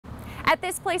At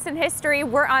this place in history,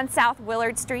 we're on South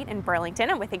Willard Street in Burlington.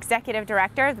 I'm with Executive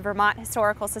Director of the Vermont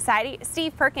Historical Society,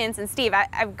 Steve Perkins. And Steve,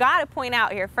 I've got to point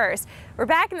out here first, we're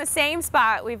back in the same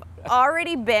spot we've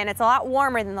already been. It's a lot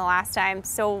warmer than the last time.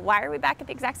 So why are we back at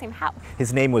the exact same house?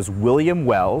 His name was William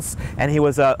Wells, and he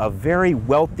was a very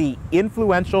wealthy,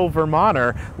 influential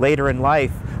Vermonter later in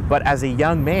life. But as a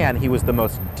young man, he was the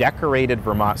most decorated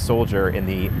Vermont soldier in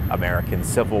the American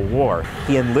Civil War.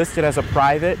 He enlisted as a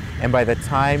private, and by the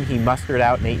time he mustered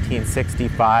out in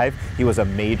 1865, he was a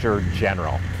major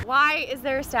general. Why is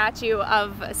there a statue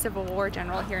of a Civil War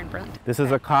general here in Burlington? This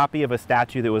is a copy of a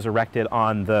statue that was erected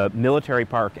on the military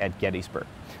park at Gettysburg.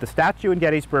 The statue in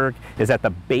Gettysburg is at the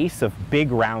base of Big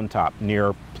Round Top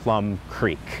near Plum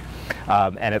Creek.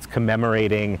 And it's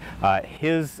commemorating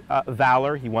his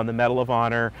valor. He won the Medal of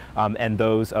Honor, and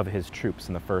those of his troops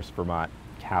in the First Vermont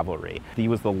Calvary. He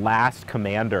was the last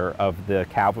commander of the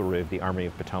cavalry of the Army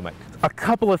of Potomac. A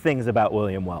couple of things about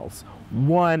William Wells.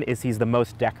 One is he's the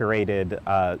most decorated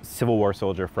Civil War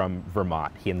soldier from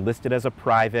Vermont. He enlisted as a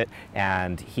private,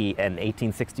 and in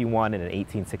 1861 and in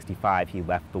 1865 he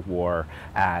left the war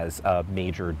as a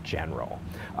major general.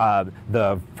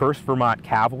 The First Vermont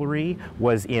Cavalry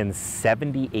was in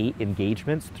 78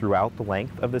 engagements throughout the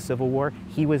length of the Civil War.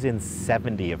 He was in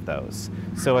 70 of those.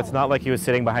 So it's not like he was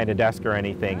sitting behind a desk or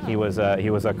anything. He was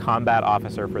a combat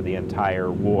officer for the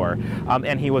entire war,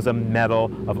 and he was a Medal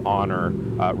of Honor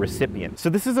recipient.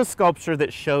 So this is a sculpture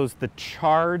that shows the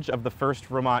charge of the First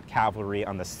Vermont Cavalry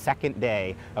on the second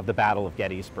day of the Battle of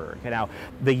Gettysburg. Now,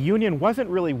 the Union wasn't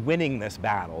really winning this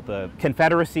battle. The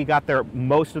Confederacy got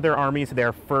most of their armies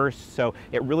there first, so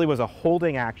it really was a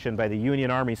holding action by the Union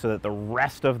Army so that the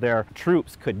rest of their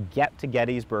troops could get to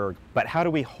Gettysburg. But how do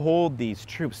we hold these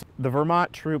troops? The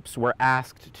Vermont troops were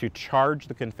asked to charge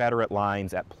the Confederate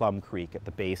lines at Plum Creek at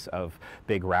the base of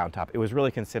Big Round Top. It was really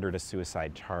considered a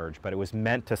suicide charge, but it was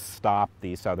meant to stop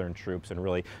these Southern troops and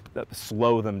really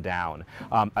slow them down.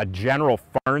 A General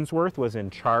Farnsworth was in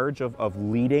charge of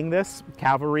leading this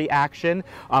cavalry action,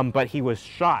 but he was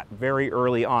shot very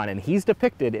early on, and he's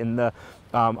depicted in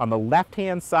on the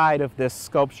left-hand side of this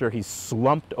sculpture. He's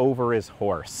slumped over his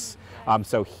horse.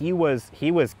 So he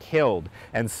was killed,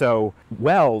 and so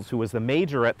Wells, who was the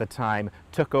major at the time,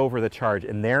 took over the charge,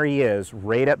 and there he is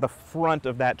right at the front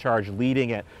of that charge, leading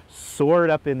it, sword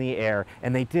up in the air.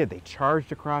 And they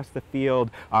charged across the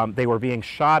field. They were being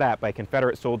shot at by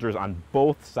Confederate soldiers on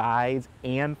both sides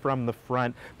and from the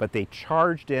front, but they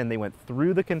charged in. They went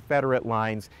through the Confederate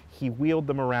lines. He wheeled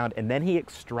them around, and then he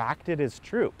extracted his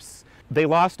troops. They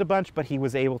lost a bunch, but he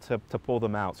was able to pull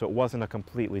them out, so it wasn't a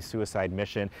completely suicide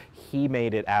mission. He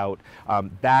made it out.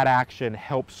 That action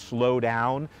helped slow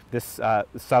down this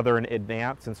Southern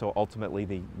advance, and so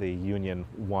ultimately the Union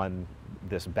won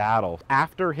this battle.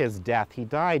 After his death, he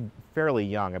died fairly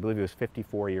young. I believe he was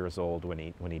 54 years old when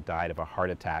he died of a heart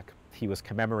attack. He was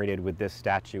commemorated with this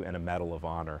statue and a Medal of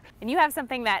Honor. And you have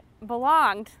something that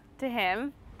belonged to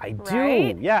him. I do,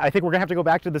 right? Yeah. I think we're gonna have to go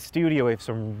back to the studio. We have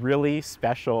some really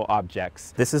special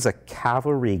objects. This is a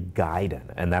cavalry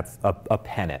guidon, and that's a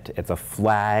pennant. It's a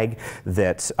flag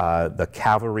that the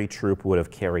cavalry troop would have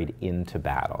carried into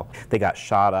battle. They got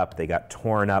shot up, they got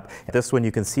torn up. This one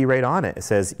you can see right on it. It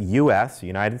says U.S.,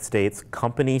 United States,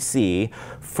 Company C,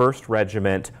 1st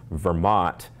Regiment,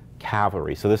 Vermont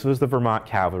Cavalry. So this was the Vermont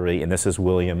Cavalry, and this is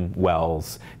William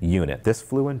Wells' unit. This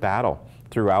flew in battle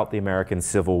throughout the American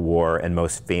Civil War, and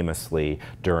most famously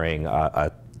during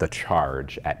the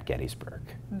charge at Gettysburg.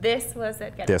 This was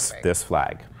at Gettysburg? This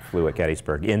flag flew at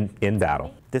Gettysburg in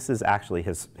battle. This is actually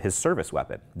his service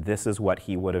weapon. This is what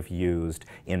he would have used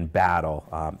in battle.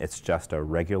 It's just a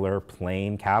regular,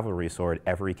 plain cavalry sword.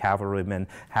 Every cavalryman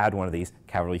had one of these.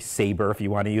 Cavalry saber, if you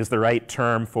want to use the right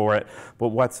term for it. But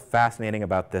what's fascinating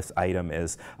about this item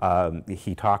is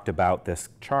he talked about this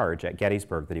charge at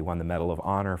Gettysburg that he won the Medal of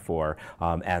Honor for,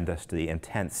 and the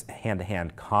intense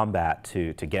hand-to-hand combat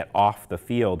to get off the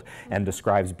field, and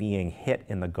describes being hit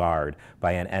in the guard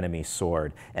by an enemy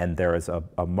sword. And there is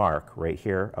a mark right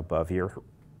here above your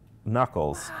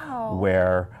knuckles. Wow.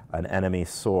 Where an enemy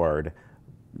sword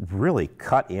really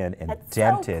cut in and That's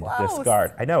dented so this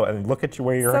guard. I know, and look at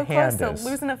where your hand is. So close to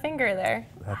losing a finger there.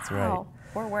 That's wow.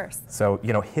 right. Or worse. So,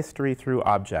 you know, history through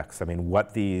objects. I mean,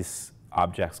 what these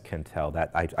objects can tell,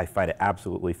 that I find it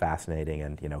absolutely fascinating.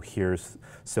 And, you know, here's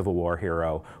Civil War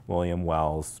hero William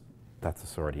Wells. That's the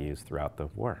sword he used throughout the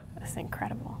war. That's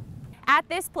incredible. At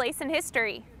this place in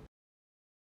history.